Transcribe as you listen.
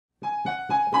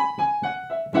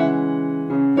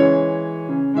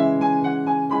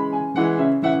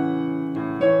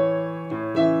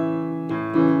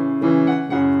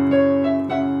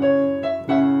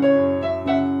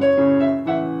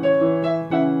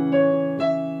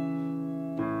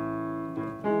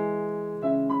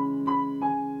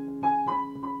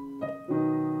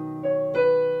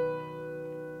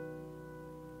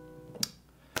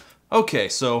Okay,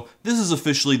 so this is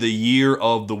officially the year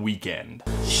of the Weeknd.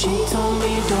 She told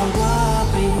me don't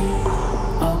worry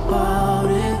about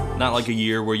it. Not like a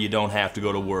year where you don't have to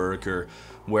go to work or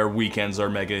where weekends are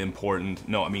mega important.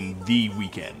 No, I mean the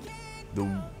Weeknd. The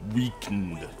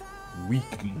Weeknd.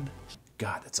 Weeknd.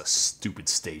 God, that's a stupid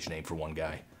stage name for one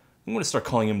guy. I'm gonna start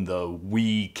calling him the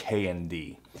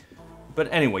Weeknd.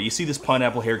 But anyway, you see this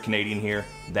pineapple-haired Canadian here?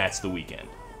 That's the Weeknd.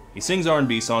 He sings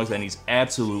R&B songs and he's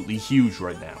absolutely huge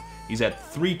right now. He's had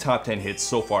 3 top 10 hits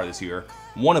so far this year,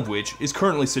 one of which is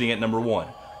currently sitting at number 1.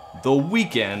 The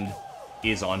Weeknd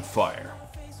is on fire.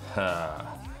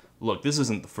 Look, this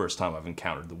isn't the first time I've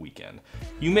encountered The Weeknd.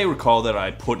 You may recall that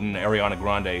I put an Ariana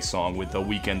Grande song with The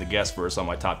Weeknd the guest verse on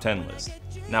my top 10 list.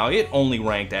 Now, it only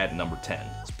ranked at number 10,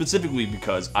 specifically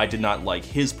because I did not like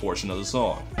his portion of the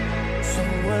song. So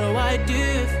what do I do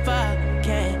if I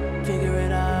can't figure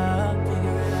it out?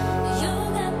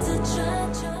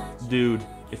 Dude,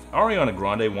 if Ariana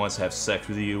Grande wants to have sex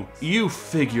with you, you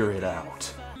figure it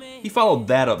out. He followed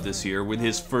that up this year with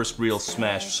his first real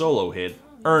smash solo hit,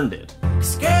 Earned It.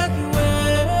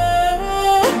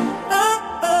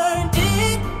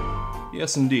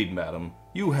 Yes indeed, madam.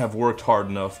 You have worked hard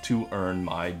enough to earn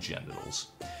my genitals.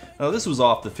 Now this was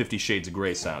off the 50 Shades of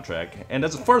Grey soundtrack, and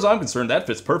as far as I'm concerned, that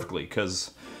fits perfectly,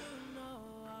 because,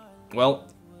 well,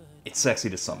 it's sexy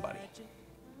to somebody.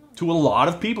 To a lot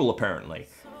of people, apparently.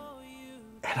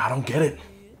 And I don't get it.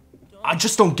 I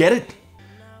just don't get it.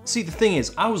 See, the thing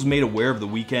is, I was made aware of The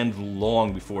Weeknd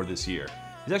long before this year.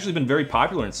 He's actually been very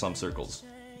popular in some circles.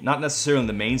 Not necessarily in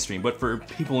the mainstream, but for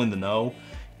people in the know.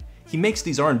 He makes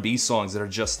these R&B songs that are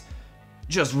just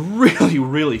really,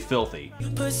 really filthy.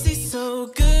 So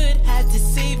good, had to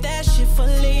save that shit for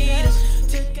later.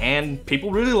 And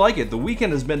people really like it. The Weeknd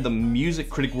has been the music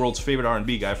critic world's favorite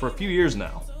R&B guy for a few years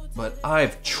now. But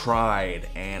I've tried,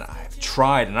 and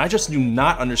I just do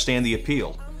not understand the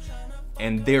appeal.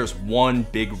 And there's one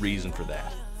big reason for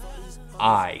that.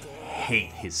 I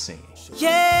hate his singing.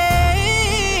 Yeah.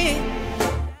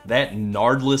 That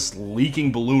nardless,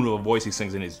 leaking balloon of a voice he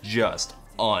sings in is just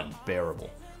unbearable.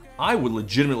 I would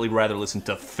legitimately rather listen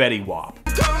to Fetty Wap.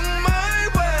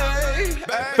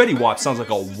 Fetty Wap sounds like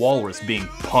a walrus being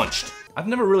punched. I've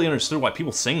never really understood why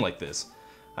people sing like this.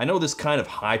 I know this kind of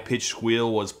high-pitched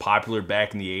squeal was popular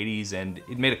back in the 80s and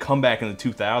it made a comeback in the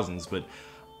 2000s, but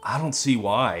I don't see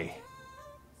why.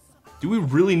 Do we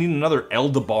really need another El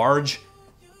DeBarge?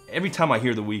 Every time I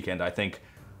hear The Weeknd, I think,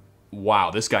 wow,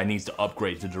 this guy needs to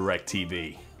upgrade to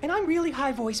DirecTV. And I'm really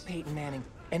high voice, Peyton Manning,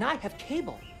 and I have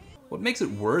cable. What makes it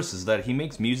worse is that he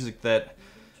makes music that,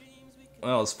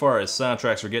 well, as far as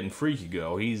soundtracks for getting freaky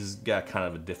go, he's got kind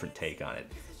of a different take on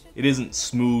it. It isn't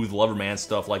smooth Loverman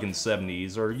stuff like in the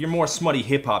 70s, or your more smutty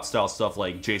hip-hop style stuff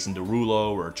like Jason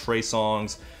Derulo or Trey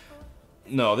Songz.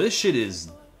 No, this shit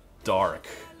is dark.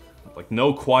 Like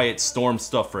no Quiet Storm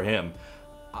stuff for him.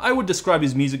 I would describe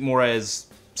his music more as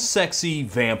sexy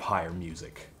vampire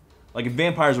music. Like if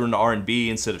vampires were into R&B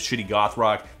instead of shitty goth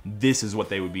rock, this is what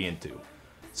they would be into.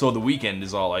 So The Weeknd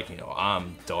is all like, you know,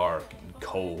 I'm dark and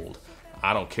cold.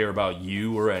 I don't care about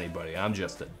you or anybody. I'm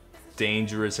just a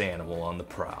dangerous animal on the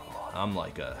prowl. I'm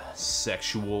like a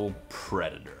sexual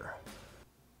predator.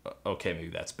 Okay, maybe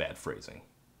that's bad phrasing.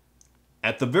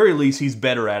 At the very least, he's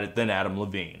better at it than Adam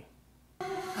Levine.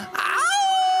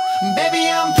 Baby,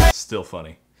 Still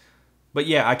funny. But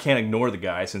yeah, I can't ignore the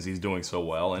guy since he's doing so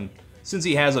well, and since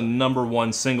he has a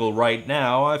 #1 single right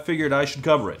now, I figured I should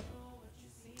cover it.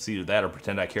 It's either that or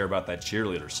pretend I care about that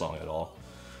cheerleader song at all.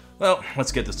 Well,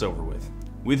 let's get this over with.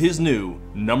 With his new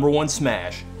 #1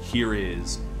 smash, here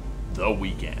is The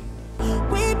Weeknd.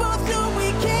 we both know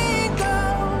we can't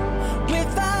go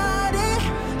without it.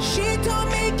 She told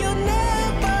me you'll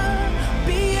never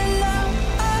be alone.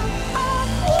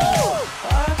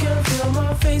 I can feel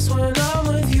my face when I'm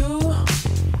with you,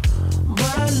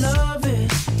 but I love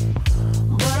it,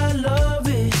 but I love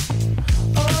it.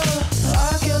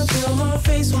 I can feel my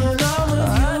face when I'm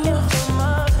with you,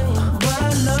 but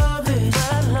I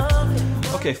love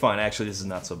it. Okay, fine, actually this is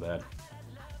not so bad.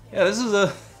 Yeah, this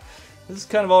is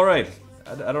kind of alright.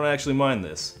 I don't actually mind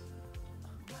this.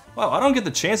 Wow, I don't get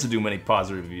the chance to do many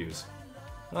positive reviews.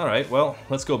 Alright, well,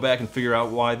 let's go back and figure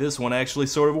out why this one actually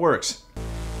sort of works.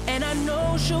 And I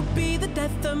know she'll be the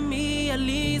death of me, at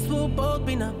least we'll both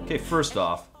be numb. Okay, first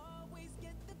off.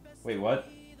 Wait, what?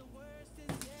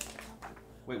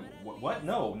 Wait, what?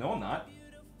 No, I'm not.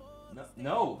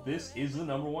 No, this is the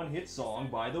 #1 hit song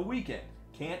by The Weeknd.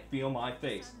 Can't Feel My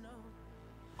Face.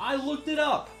 I looked it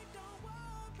up!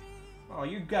 Oh,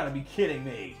 you gotta be kidding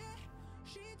me.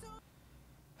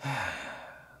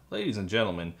 Ladies and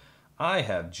gentlemen, I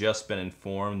have just been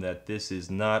informed that this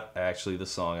is not actually the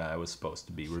song I was supposed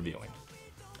to be reviewing.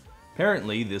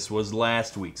 Apparently, this was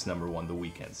last week's #1 The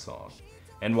Weeknd song.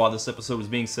 And while this episode was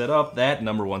being set up, that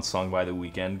 #1 song by The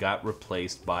Weeknd got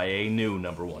replaced by a new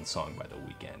 #1 song by The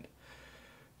Weeknd.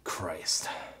 Christ.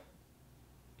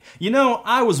 You know,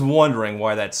 I was wondering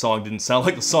why that song didn't sound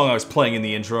like the song I was playing in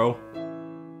the intro.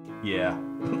 Yeah.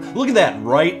 Look at that,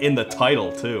 right in the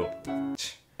title, too.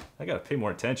 I gotta pay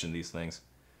more attention to these things.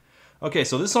 Okay,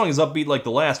 so this song is upbeat like the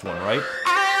last one, right?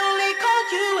 I only call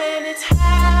you when it's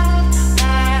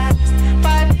half-past,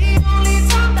 but the only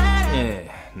time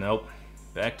that Nope.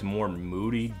 Back to more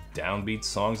moody, downbeat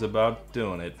songs about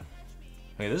doing it.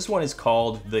 Okay, this one is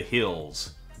called The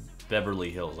Hills.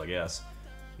 Beverly Hills, I guess.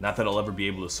 Not that I'll ever be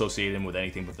able to associate him with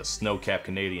anything but the snow-capped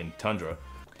Canadian tundra.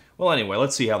 Well, anyway,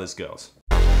 let's see how this goes.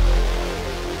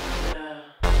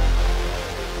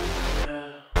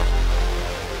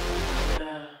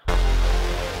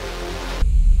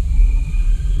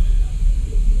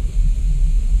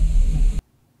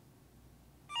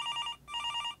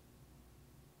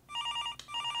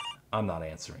 I'm not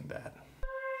answering that.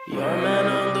 your man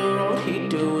on the road, he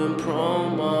doing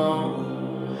promo.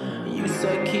 You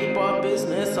said keep our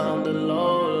business on the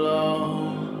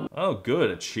low. Oh,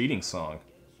 good, a cheating song.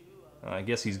 I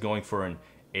guess he's going for an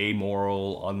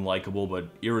amoral, unlikable, but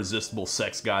irresistible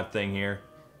sex god thing here.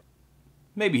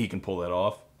 Maybe he can pull that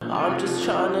off. I'm just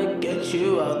trying to get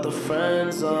you out the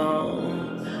friend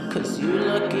zone, 'cause you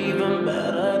look even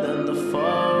better than the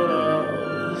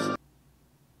photos.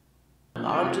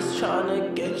 I'm just trying to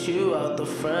get you out the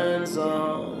friend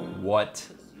zone. What?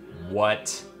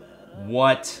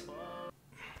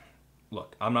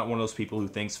 Look, I'm not one of those people who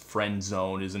thinks friend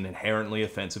zone is an inherently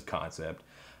offensive concept.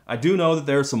 I do know that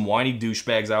there are some whiny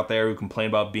douchebags out there who complain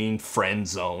about being friend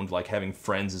zoned, like having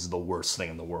friends is the worst thing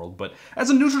in the world. But as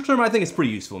a neutral term, I think it's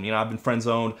pretty useful. You know, I've been friend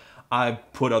zoned.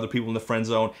 I've put other people in the friend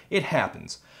zone. It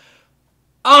happens.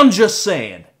 I'm just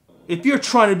saying, if you're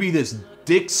trying to be this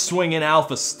dick-swinging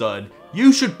alpha stud,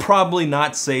 you should probably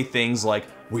not say things like,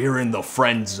 we're in the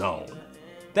friend zone.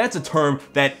 That's a term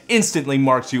that instantly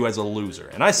marks you as a loser,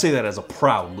 and I say that as a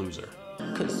proud loser.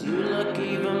 'Cause you look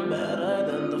even better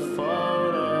than the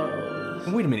photos.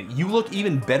 Wait a minute, you look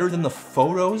even better than the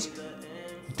photos?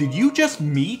 Did you just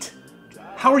meet?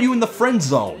 How are you in the friend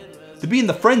zone? To be in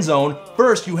the friend zone,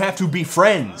 first you have to be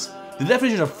friends. The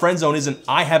definition of friend zone isn't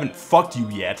I haven't fucked you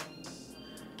yet.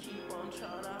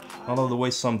 Although the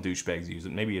way some douchebags use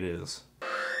it, maybe it is.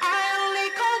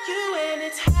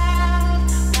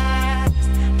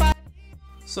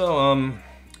 So,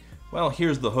 well,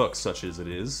 here's the hook, such as it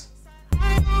is.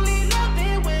 I only love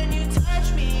it when you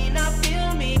touch me, not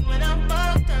feel me when I'm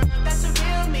fucked up. That's a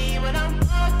real me when I'm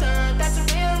fucked up. That's a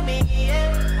real me,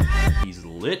 yeah. He's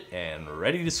lit and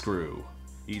ready to screw.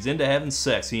 He's into having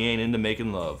sex, he ain't into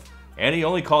making love. And he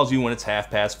only calls you when it's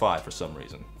 5:30 for some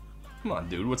reason. Come on,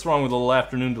 dude, what's wrong with a little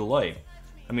afternoon delight?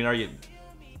 I mean, are you...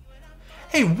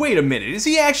 Hey, wait a minute, is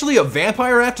he actually a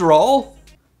vampire after all?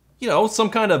 You know, some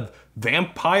kind of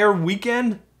vampire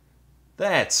weekend?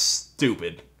 That's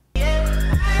stupid.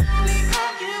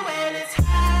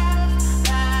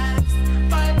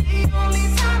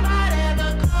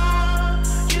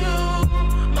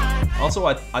 Also,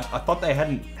 I thought they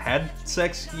hadn't had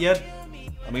sex yet.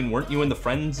 I mean, weren't you in the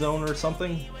friend zone or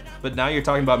something? But now you're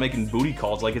talking about making booty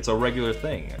calls like it's a regular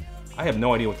thing. I have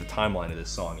no idea what the timeline of this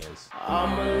song is.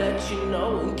 I'ma let you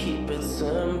know and keep it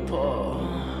simple.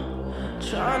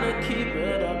 Trying to keep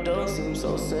it up don't seem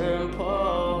so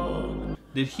simple.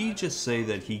 Did he just say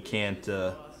that he can't,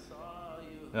 Oh,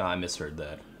 I misheard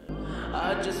that.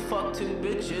 I just fucked 2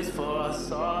 bitches before I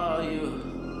saw you.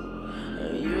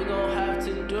 And you gon' have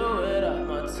to do it at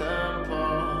my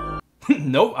tempo.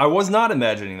 Nope, I was not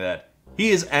imagining that. He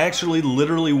is actually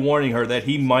literally warning her that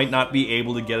he might not be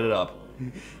able to get it up.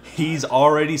 He's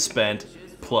already spent,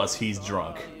 plus he's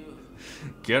drunk.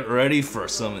 Get ready for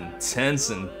some intense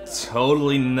and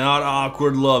totally not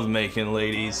awkward lovemaking,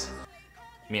 ladies.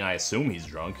 I mean, I assume he's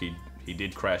drunk. He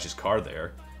did crash his car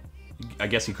there. I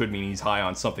guess he could mean he's high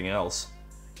on something else.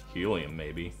 Helium,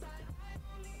 maybe.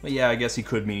 But yeah, I guess he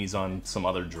could mean he's on some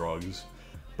other drugs.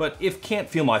 But if Can't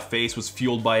Feel My Face was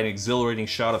fueled by an exhilarating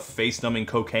shot of face-numbing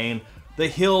cocaine, The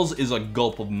Hills is a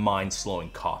gulp of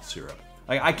mind-slowing cough syrup.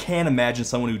 I can't imagine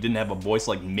someone who didn't have a voice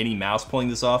like Minnie Mouse pulling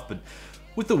this off, but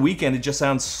with The Weeknd, it just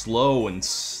sounds slow and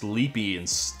sleepy and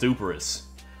stuporous.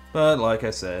 But like I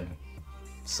said,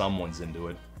 someone's into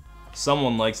it.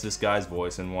 Someone likes this guy's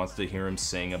voice and wants to hear him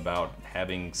sing about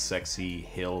having sexy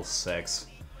hill sex.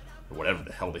 Or whatever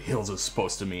the hell the hills is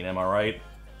supposed to mean, am I right?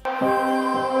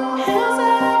 Hills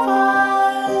have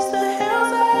eyes, the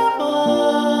hills have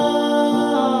eyes.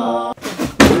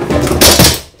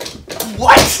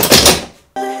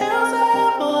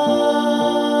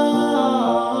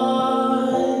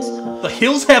 The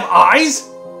Hills Have Eyes?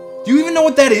 Do you even know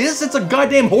what that is? It's a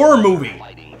goddamn horror movie.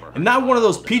 And not one of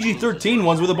those PG-13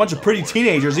 ones with a bunch of pretty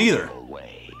teenagers either.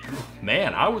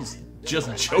 Man, I was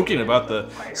just joking about the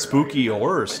spooky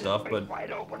horror stuff, but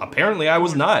apparently I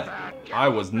was not. I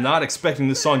was not expecting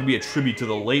this song to be a tribute to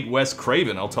the late Wes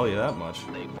Craven, I'll tell you that much.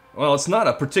 Well, it's not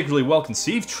a particularly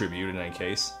well-conceived tribute in any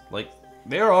case. Like,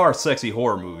 there are sexy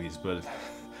horror movies, but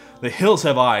The Hills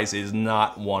Have Eyes is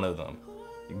not one of them.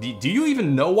 Do you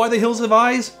even know why The Hills Have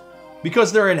Eyes?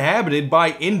 Because they're inhabited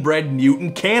by inbred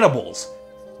mutant cannibals.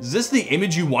 Is this the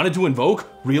image you wanted to invoke?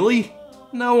 Really?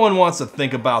 No one wants to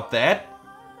think about that.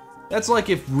 That's like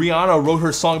if Rihanna wrote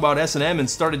her song about S&M and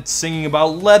started singing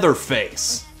about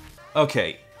Leatherface.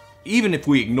 Okay, even if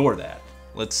we ignore that,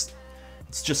 let's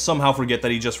just somehow forget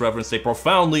that he just referenced a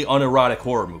profoundly unerotic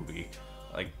horror movie.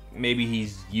 Like, maybe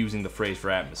he's using the phrase for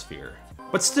atmosphere.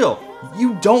 But still,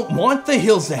 you don't want The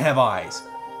Hills to have eyes.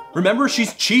 Remember,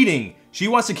 she's cheating. She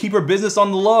wants to keep her business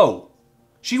on the low.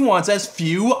 She wants as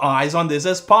few eyes on this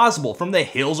as possible, from the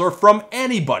Hills or from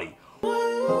anybody.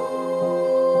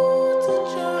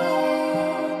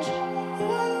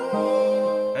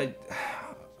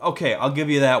 Okay, I'll give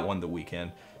you that one, The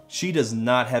Weeknd. She does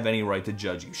not have any right to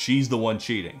judge you. She's the one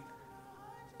cheating.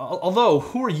 Although,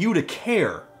 who are you to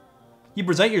care? You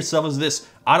present yourself as this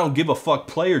I don't give a fuck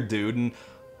player dude, and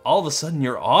all of a sudden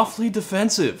you're awfully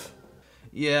defensive.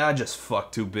 Yeah, I just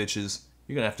fucked two bitches.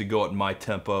 You're gonna have to go at my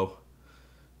tempo.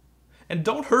 And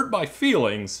don't hurt my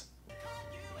feelings.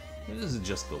 This is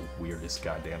just the weirdest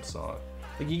goddamn song.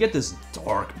 Like, you get this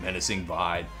dark, menacing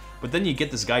vibe, but then you get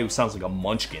this guy who sounds like a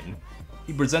munchkin.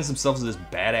 He presents himself as this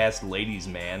badass ladies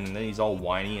man, and then he's all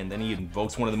whiny, and then he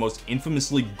invokes one of the most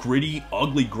infamously gritty,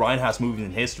 ugly grindhouse movies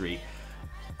in history.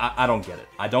 I don't get it.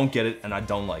 I don't get it, and I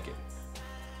don't like it.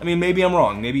 I mean, maybe I'm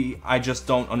wrong. Maybe I just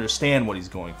don't understand what he's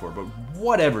going for, but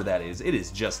whatever that is, it is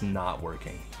just not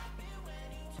working.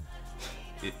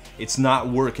 It's not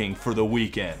working for The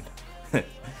Weeknd.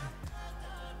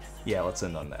 Yeah, let's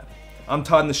end on that. I'm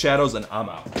Todd in the Shadows, and I'm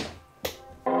out.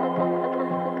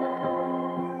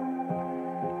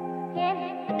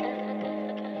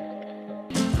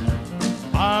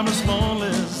 I'm as lonely